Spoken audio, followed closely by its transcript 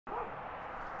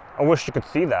I wish you could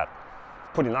see that.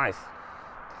 It's pretty nice.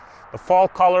 The fall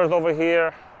colors over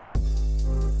here.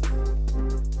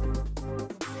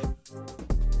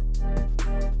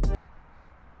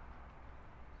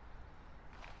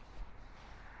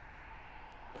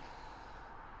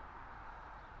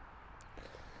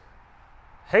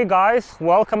 Hey guys,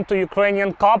 welcome to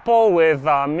Ukrainian Couple with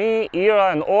me,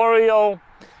 Ira, and Oreo.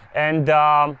 And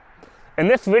in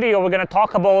this video, we're going to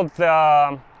talk about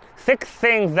the 6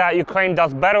 things that Ukraine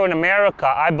does better in America,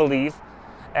 I believe,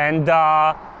 and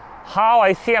how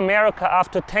I see America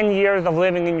after 10 years of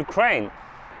living in Ukraine.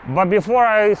 But before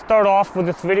I start off with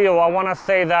this video, I want to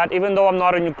say that even though I'm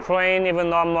not in Ukraine,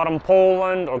 even though I'm not in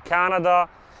Poland or Canada,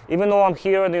 even though I'm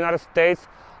here in the United States,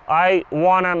 I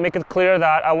want to make it clear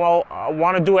that I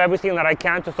want to do everything that I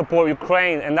can to support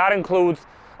Ukraine, and that includes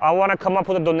I want to come up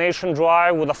with a donation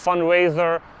drive, with a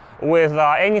fundraiser, with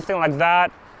anything like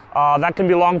that that can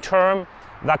be long-term,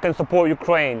 that can support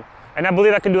Ukraine. And I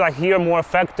believe I can do that here more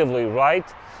effectively, right?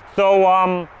 So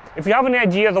if you have any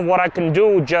ideas of what I can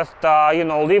do, just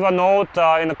leave a note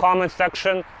in the comment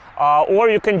section, or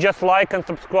you can just like and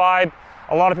subscribe.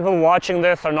 A lot of people watching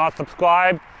this are not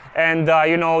subscribed. And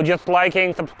just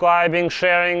liking, subscribing,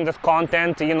 sharing this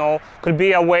content, could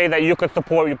be a way that you could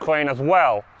support Ukraine as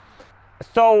well.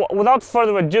 So without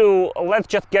further ado, let's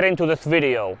just get into this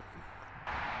video.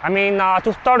 I mean,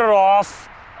 to start it off,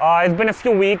 it's been a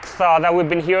few weeks that we've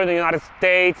been here in the United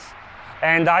States,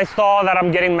 and I saw that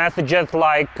I'm getting messages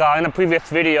like in a previous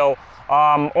video,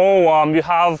 you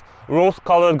have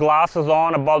rose-colored glasses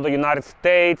on about the United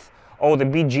States, oh, the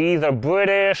BGs are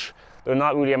British, they're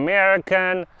not really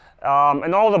American.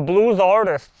 And all the blues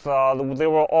artists, they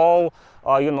were all,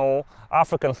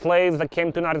 African slaves that came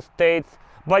to the United States.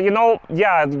 But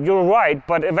yeah, you're right.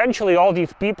 But eventually all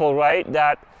these people, right,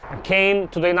 that came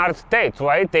to the United States,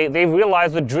 right, they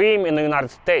realized the dream in the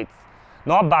United States,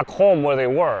 not back home where they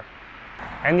were.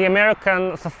 And the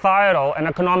American societal and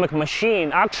economic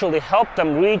machine actually helped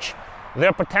them reach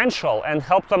their potential and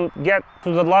helped them get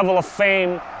to the level of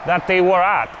fame that they were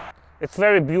at. It's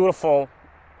very beautiful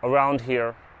around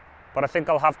here, but I think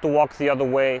I'll have to walk the other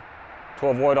way to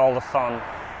avoid all the sun.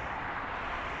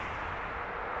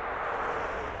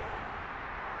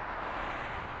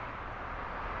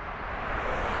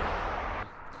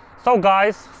 So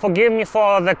guys, forgive me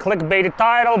for the clickbaity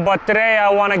title, but today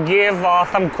I want to give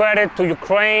some credit to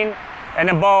Ukraine and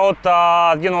about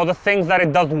the things that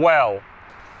it does well.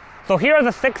 So here are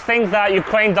the 6 things that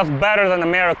Ukraine does better than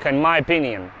America, in my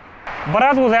opinion. But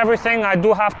as with everything, I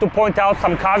do have to point out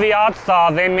some caveats.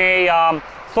 They may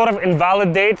sort of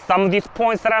invalidate some of these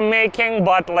points that I'm making,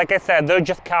 but like I said, they're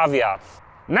just caveats.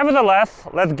 Nevertheless,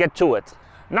 let's get to it.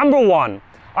 Number 1,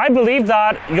 I believe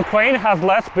that Ukraine has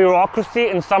less bureaucracy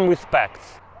in some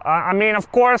respects. I mean,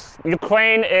 of course,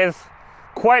 Ukraine is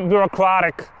quite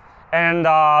bureaucratic, and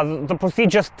the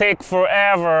procedures take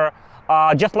forever,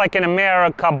 just like in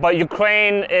America, but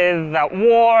Ukraine is at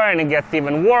war and it gets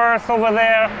even worse over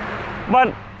there.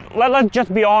 But let's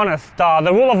just be honest,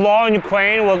 the rule of law in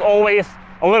Ukraine was always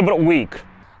a little bit weak.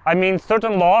 I mean,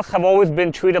 certain laws have always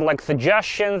been treated like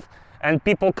suggestions, and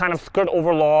people kind of skirt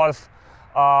over laws.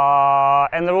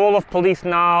 And the role of police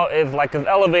now is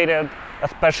elevated,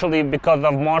 especially because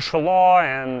of martial law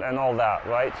and all that,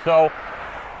 right? So,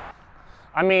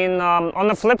 I mean, on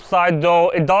the flip side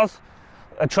though, it does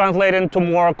translate into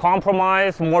more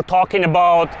compromise, more talking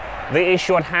about the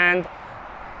issue at hand,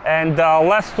 and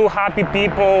less too happy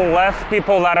people, less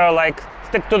people that are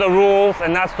stick to the rules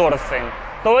and that sort of thing.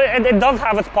 So it does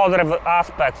have its positive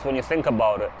aspects when you think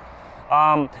about it.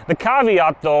 The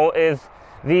caveat though is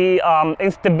the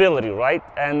instability, right?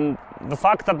 And the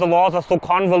fact that the laws are so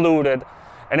convoluted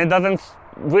and it doesn't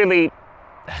really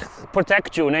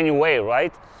protect you in any way,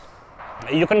 right?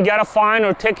 You can get a fine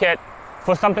or ticket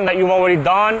for something that you've already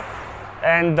done,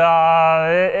 and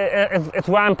it's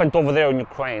rampant over there in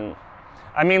Ukraine.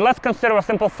 I mean, let's consider a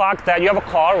simple fact that you have a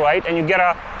car, right, and you get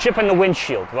a chip in the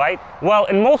windshield, right? Well,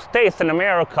 in most states in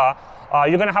America,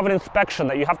 you're going to have an inspection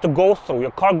that you have to go through.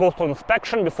 Your car goes through an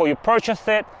inspection before you purchase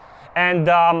it, and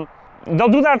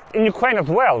they'll do that in Ukraine as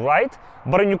well, right?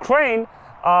 But in Ukraine,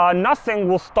 nothing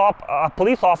will stop a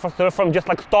police officer from just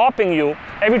stopping you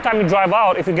every time you drive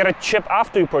out if you get a chip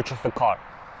after you purchase the car.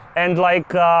 And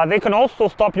they can also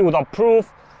stop you without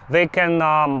proof. They can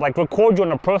record you on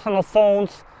their personal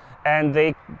phones, and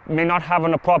they may not have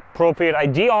an appropriate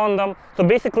ID on them. So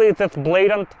basically it's just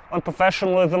blatant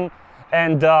unprofessionalism,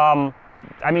 and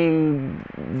I mean,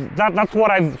 that's what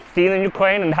I've seen in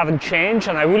Ukraine, and hasn't changed,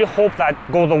 and I really hope that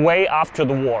goes away after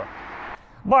the war.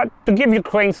 But to give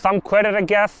Ukraine some credit, I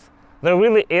guess, there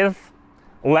really is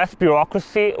less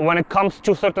bureaucracy when it comes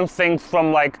to certain things,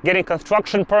 from like getting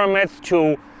construction permits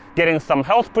to getting some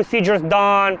health procedures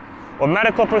done or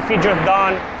medical procedures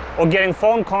done or getting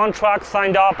phone contracts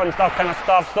signed up and that kind of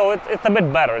stuff. So it's a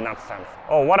bit better in that sense.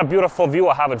 Oh, what a beautiful view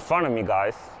I have in front of me,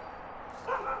 guys.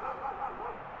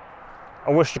 I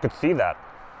wish you could see that.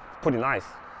 It's pretty nice.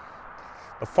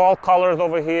 The fall colors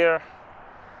over here,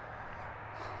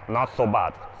 not so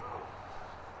bad.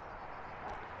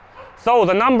 So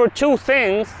the number 2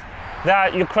 things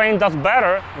that Ukraine does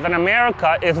better than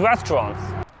America is restaurants.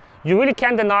 You really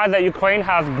can't deny that Ukraine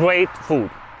has great food,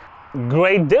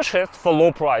 great dishes for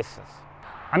low prices.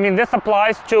 I mean, this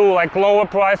applies to like lower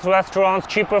price restaurants,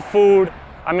 cheaper food.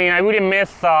 I mean, I really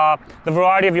miss the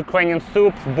variety of Ukrainian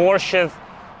soups, borsches,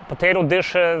 potato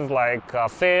dishes, like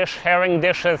fish, herring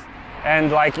dishes,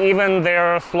 and like even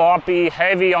their sloppy,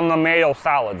 heavy on the mayo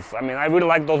salads. I mean, I really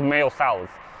like those mayo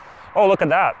salads. Oh, look at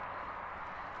that.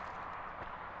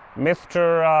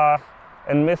 Mr.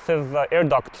 And Mrs. Air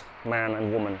Duct man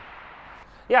and woman.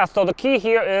 Yeah, so the key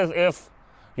here is if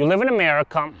you live in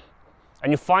America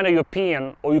and you find a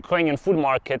European or Ukrainian food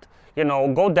market, you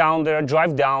know, go down there,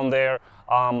 drive down there,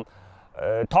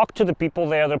 talk to the people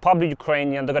there. They're probably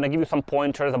Ukrainian. They're going to give you some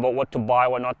pointers about what to buy,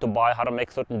 what not to buy, how to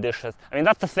make certain dishes. I mean,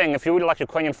 that's the thing. If you really like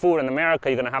Ukrainian food in America,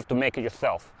 you're going to have to make it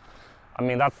yourself. I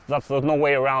mean, there's no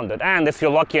way around it. And if you're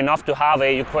lucky enough to have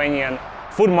a Ukrainian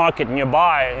food market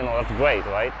nearby, you know, that's great,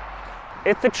 right?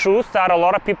 It's the truth that a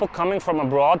lot of people coming from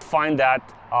abroad find that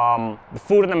the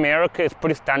food in America is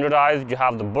pretty standardized. You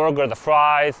have the burger, the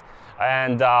fries,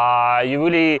 and you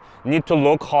really need to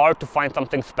look hard to find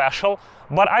something special.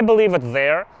 But I believe it's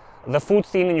there. The food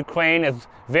scene in Ukraine is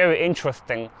very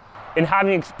interesting. In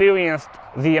having experienced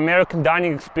the American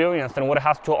dining experience and what it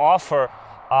has to offer,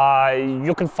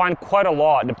 you can find quite a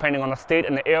lot depending on the state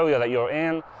and the area that you're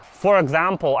in. For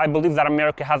example, I believe that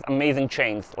America has amazing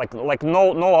chains, like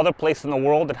no other place in the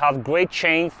world. It has great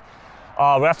chains,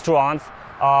 restaurants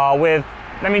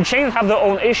I mean, chains have their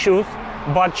own issues,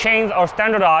 but chains are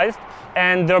standardized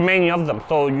and there are many of them.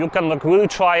 So you can like really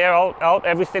try out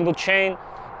every single chain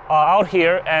out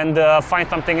here and find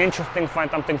something interesting, find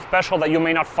something special that you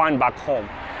may not find back home.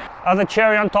 As a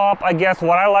cherry on top, I guess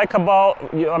what I like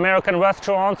about American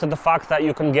restaurants is the fact that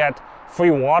you can get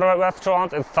free water at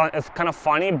restaurants. It's kind of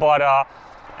funny, but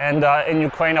in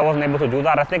Ukraine I wasn't able to do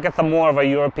that. I think it's more of a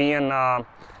European,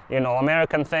 you know,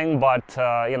 American thing, but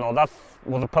you know, that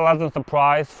was a pleasant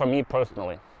surprise for me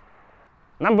personally.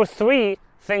 Number 3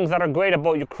 things that are great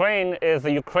about Ukraine is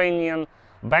the Ukrainian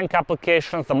bank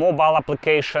applications, the mobile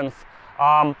applications.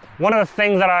 One of the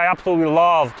things that I absolutely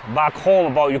loved back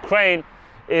home about Ukraine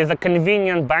is the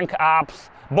convenient bank apps,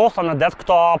 both on the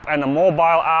desktop and the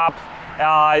mobile apps.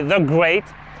 They're great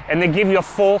and they give you a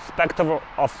full spectrum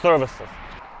of services.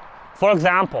 For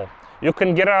example, you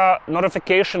can get a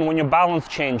notification when your balance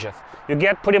changes. You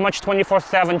get pretty much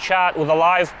 24/7 chat with a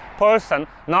live person,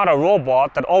 not a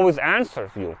robot that always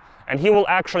answers you. And he will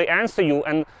actually answer you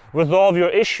and resolve your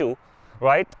issue,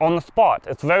 right, on the spot.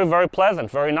 It's very, very pleasant,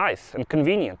 very nice and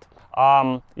convenient.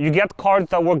 You get cards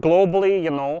that work globally,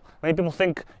 you know. Many people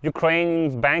think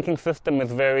Ukraine's banking system is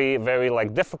very, very like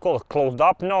difficult, closed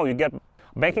up. No, you get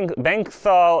banks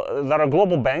that are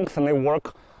global banks and they work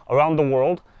around the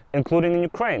world, including in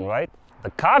Ukraine, right?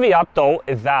 The caveat though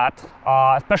is that,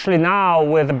 especially now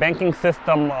with the banking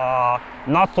system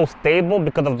not so stable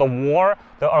because of the war,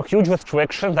 there are huge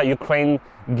restrictions that Ukraine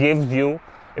gives you.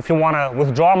 If you want to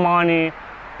withdraw money,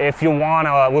 if you want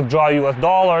to withdraw US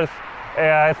dollars,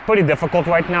 it's pretty difficult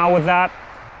right now with that.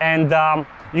 And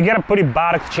you get a pretty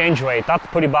bad exchange rate. That's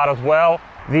pretty bad as well.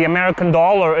 The American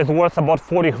dollar is worth about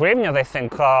 40 hryvnias, I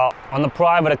think, on the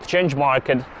private exchange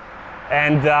market.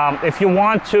 And if you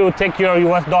want to take your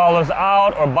US dollars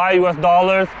out or buy US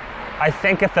dollars, I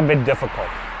think it's a bit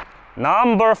difficult.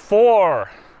 Number 4,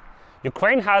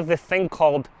 Ukraine has this thing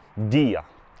called DIA.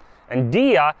 And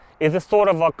DIA is a sort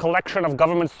of a collection of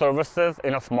government services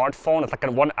in a smartphone. It's like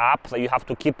one app that you have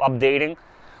to keep updating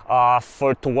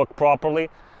for it to work properly.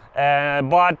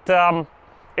 But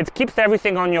it keeps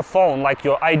everything on your phone, like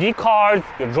your ID cards,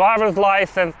 your driver's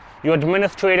license, your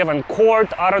administrative and court,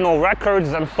 I don't know, records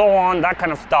and so on, that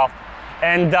kind of stuff.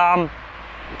 And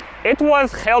it was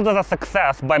hailed as a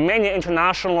success by many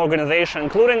international organizations,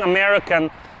 including American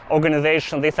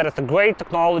organizations. They said it's a great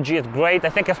technology, it's great. I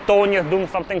think Estonia is doing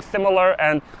something similar,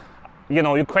 and you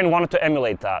know, Ukraine wanted to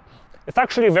emulate that. It's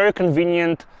actually a very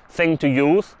convenient thing to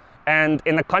use, and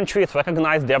in the country it's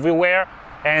recognized everywhere,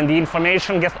 and the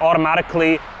information gets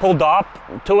automatically pulled up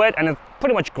to it, and it's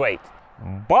pretty much great.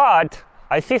 But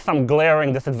I see some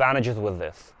glaring disadvantages with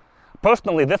this.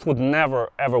 Personally, this would never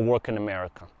ever work in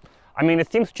America. I mean,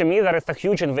 it seems to me that it's a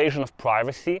huge invasion of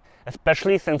privacy,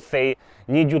 especially since they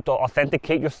need you to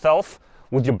authenticate yourself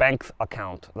with your bank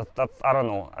account. That's I don't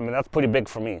know. I mean, that's pretty big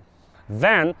for me.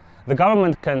 Then the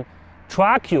government can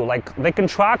track you, like they can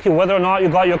track you whether or not you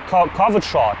got your COVID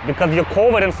shot, because your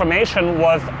COVID information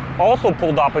was also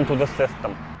pulled up into the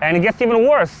system. And it gets even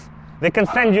worse. They can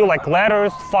send you like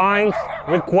letters, fines,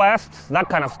 requests, that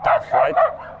kind of stuff, right?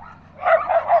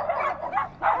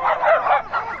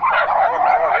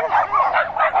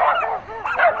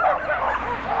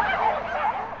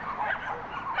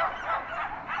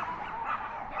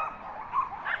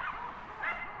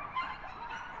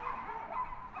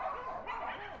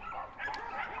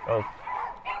 Oh,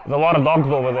 there's a lot of dogs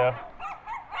over there.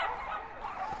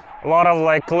 A lot of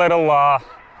like little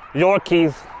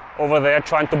Yorkies over there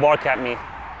trying to bark at me.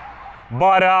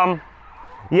 But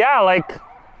yeah, like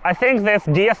I think this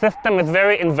DIA system is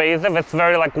very invasive. It's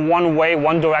very like one way,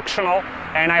 one directional,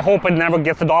 and I hope it never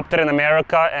gets adopted in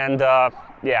America. And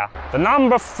yeah, the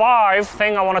number 5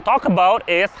 thing I want to talk about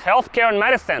is healthcare and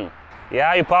medicine.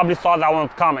 Yeah, you probably saw that one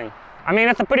coming. I mean,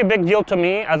 it's a pretty big deal to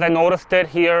me, as I noticed it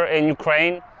here in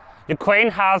Ukraine. Ukraine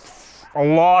has a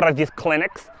lot of these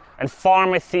clinics and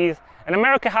pharmacies, and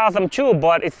America has them too,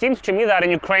 but it seems to me that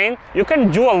in Ukraine, you can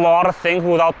do a lot of things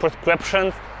without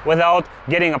prescriptions, without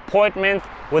getting appointments,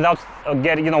 without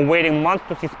waiting months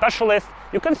to see specialists.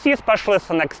 You can see a specialist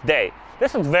the next day.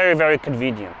 This is very, very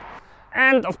convenient.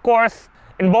 And of course,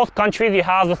 in both countries, you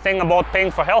have the thing about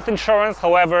paying for health insurance.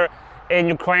 However, in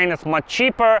Ukraine, it's much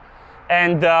cheaper,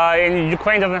 and in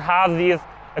Ukraine doesn't have these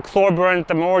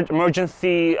exorbitant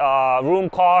emergency room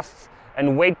costs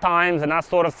and wait times and that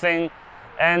sort of thing.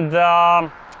 And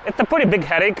it's a pretty big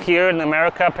headache here in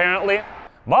America, apparently.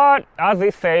 But as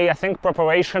they say, I think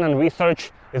preparation and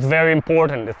research is very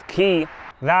important. It's key.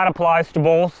 That applies to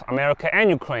both America and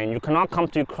Ukraine. You cannot come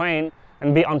to Ukraine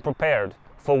and be unprepared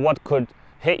for what could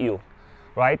hit you,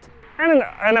 right? And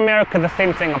in America, the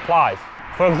same thing applies.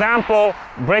 For example,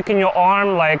 breaking your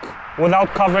arm like without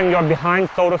covering your behind,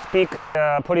 so to speak,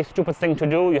 a pretty stupid thing to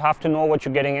do. You have to know what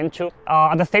you're getting into.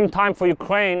 At the same time, for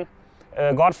Ukraine,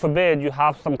 God forbid you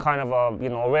have some kind of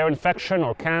a rare infection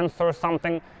or cancer or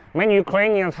something. Many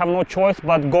Ukrainians have no choice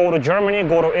but go to Germany,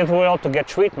 go to Israel to get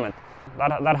treatment.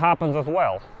 That happens as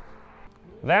well.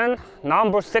 Then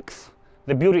number 6,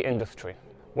 the beauty industry.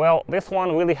 Well, this one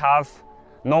really has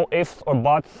no ifs or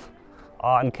buts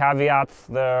and caveats.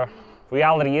 The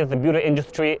reality is the beauty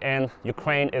industry in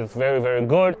Ukraine is very, very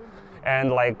good,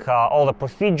 and like all the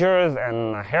procedures and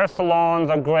hair salons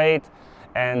are great,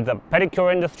 and the pedicure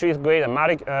industry is great, and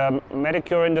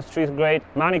manicure industry is great,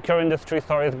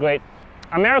 is great.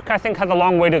 America, I think, has a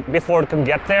long way before it can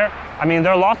get there. I mean,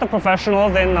 there are lots of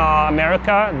professionals in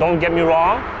America, don't get me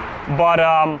wrong, but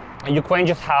Ukraine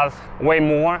just has way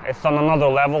more. It's on another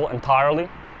level entirely.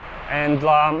 And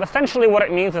essentially what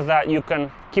it means is that you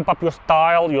can keep up your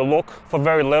style, your look for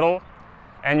very little,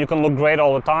 and you can look great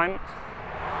all the time.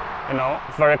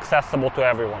 It's very accessible to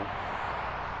everyone.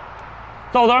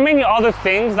 So there are many other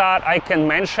things that I can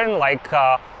mention, like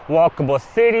walkable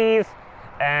cities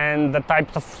and the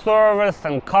types of service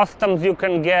and customs you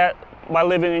can get by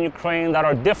living in Ukraine that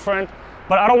are different.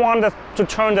 But I don't want to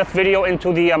turn this video into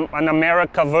an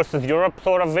America versus Europe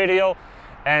sort of video.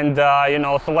 And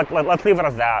so let's leave it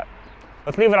as that.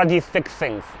 Let's leave it at these 6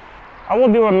 things. I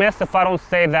would be remiss if I don't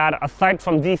say that aside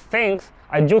from these things,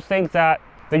 I do think that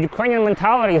the Ukrainian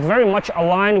mentality is very much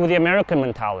aligned with the American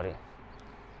mentality.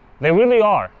 They really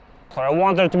are. So I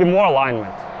want there to be more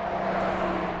alignment.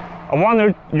 I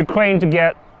want Ukraine to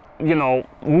get,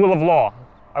 rule of law.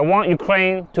 I want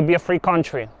Ukraine to be a free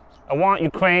country. I want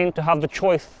Ukraine to have the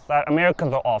choice that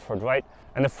Americans are offered, right?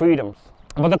 And the freedoms.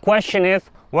 But the question is,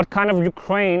 what kind of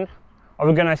Ukraine are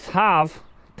we going to have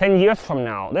 10 years from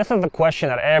now? This is the question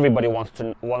that everybody wants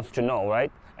to know,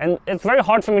 right? And it's very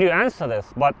hard for me to answer this,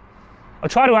 but I'll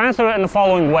try to answer it in the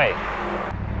following way.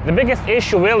 The biggest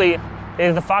issue really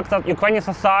is the fact that Ukrainian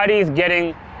society is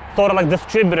getting sort of like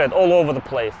distributed all over the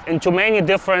place into many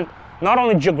different, not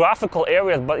only geographical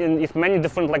areas, but in these many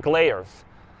different like layers.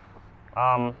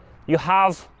 You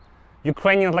have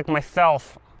Ukrainians like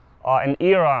myself and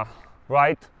Ira,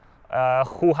 right,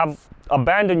 who have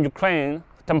abandoned Ukraine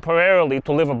temporarily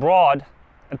to live abroad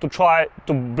and to try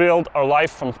to build our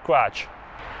life from scratch.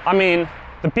 I mean,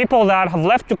 the people that have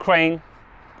left Ukraine,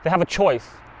 they have a choice.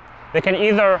 They can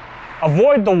either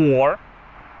avoid the war,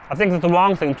 I think that's the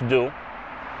wrong thing to do,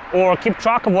 or keep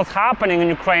track of what's happening in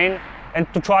Ukraine and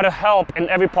to try to help in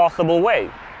every possible way.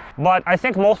 But I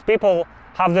think most people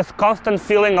have this constant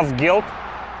feeling of guilt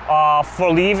for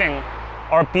leaving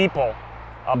our people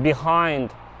behind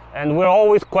And we're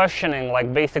always questioning,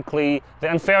 like, basically the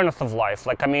unfairness of life.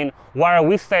 Like, I mean, why are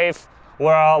we safe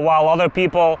while other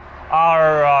people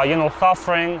are, you know,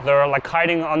 suffering? They're like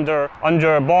hiding under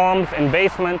bombs in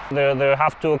basements. They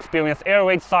have to experience air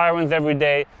raid sirens every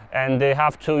day, and they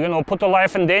have to, you know, put their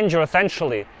life in danger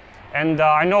essentially. And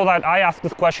I know that I ask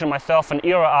this question myself, and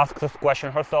Ira asks this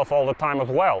question herself all the time as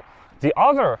well. The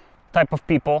other type of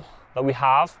people that we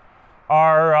have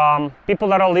are people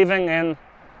that are living in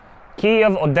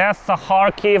Kiev, Odessa,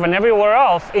 Kharkiv, and everywhere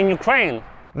else in Ukraine.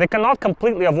 They cannot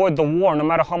completely avoid the war, no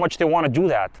matter how much they want to do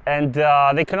that. And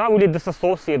they cannot really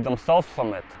disassociate themselves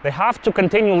from it. They have to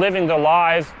continue living their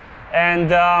lives, and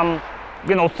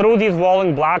you know, through these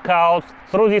rolling blackouts,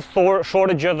 through these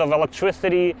shortages of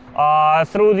electricity,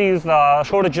 through these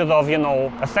shortages of, you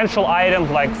know, essential items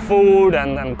like food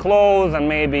and clothes and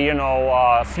maybe, you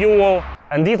know, fuel.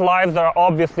 And these lives are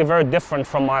obviously very different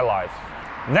from my life.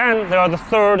 Then there are the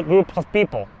third group of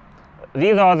people.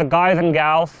 These are the guys and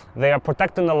gals. They are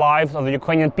protecting the lives of the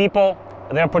Ukrainian people.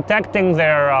 They're protecting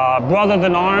their brothers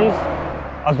in arms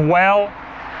as well.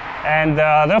 And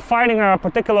they're fighting a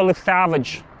particularly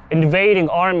savage, invading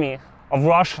army of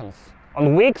Russians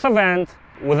on weeks of end,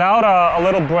 without a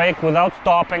little break, without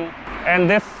stopping. And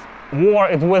this war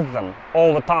is with them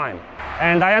all the time.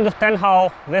 And I understand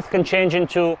how this can change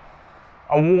into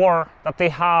a war that they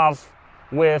have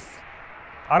with,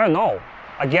 I don't know,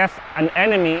 I guess an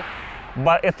enemy,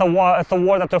 but it's a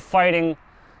war that they're fighting,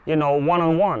 you know,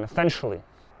 one-on-one, essentially.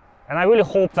 And I really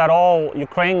hope that all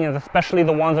Ukrainians, especially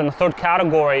the ones in the third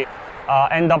category,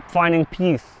 end up finding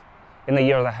peace in the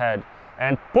years ahead.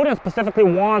 And Putin specifically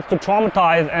wants to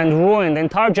traumatize and ruin the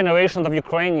entire generations of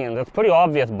Ukrainians. It's pretty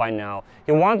obvious by now.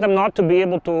 He wants them not to be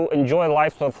able to enjoy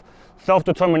lives of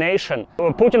self-determination.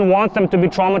 Putin wants them to be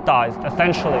traumatized,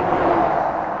 essentially.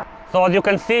 So as you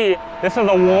can see, this is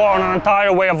a war on an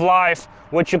entire way of life,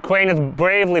 which Ukraine is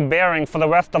bravely bearing for the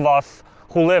rest of us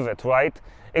who live it, right?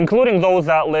 Including those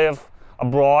that live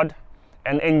abroad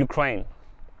and in Ukraine.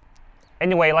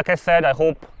 Anyway, like I said, I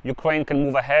hope Ukraine can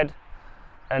move ahead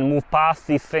and move past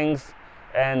these things,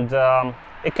 and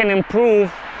it can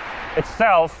improve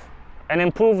itself and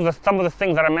improve some of the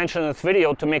things that I mentioned in this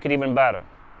video to make it even better.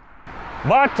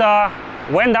 But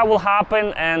when that will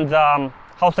happen, and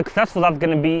how successful that's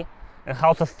going to be, and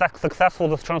how successful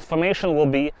this transformation will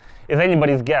be, is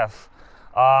anybody's guess.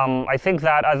 I think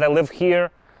that as I live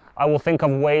here, I will think of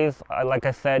ways, like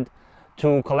I said,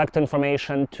 to collect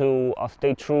information, to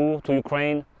stay true to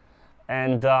Ukraine.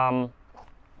 And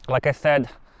like I said,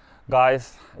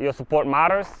 guys, your support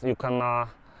matters. You can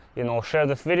you know, share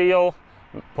this video,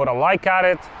 put a like at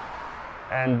it,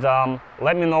 and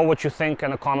let me know what you think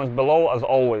in the comments below, as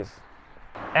always.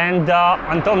 And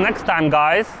until next time,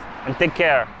 guys, and take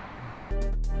care.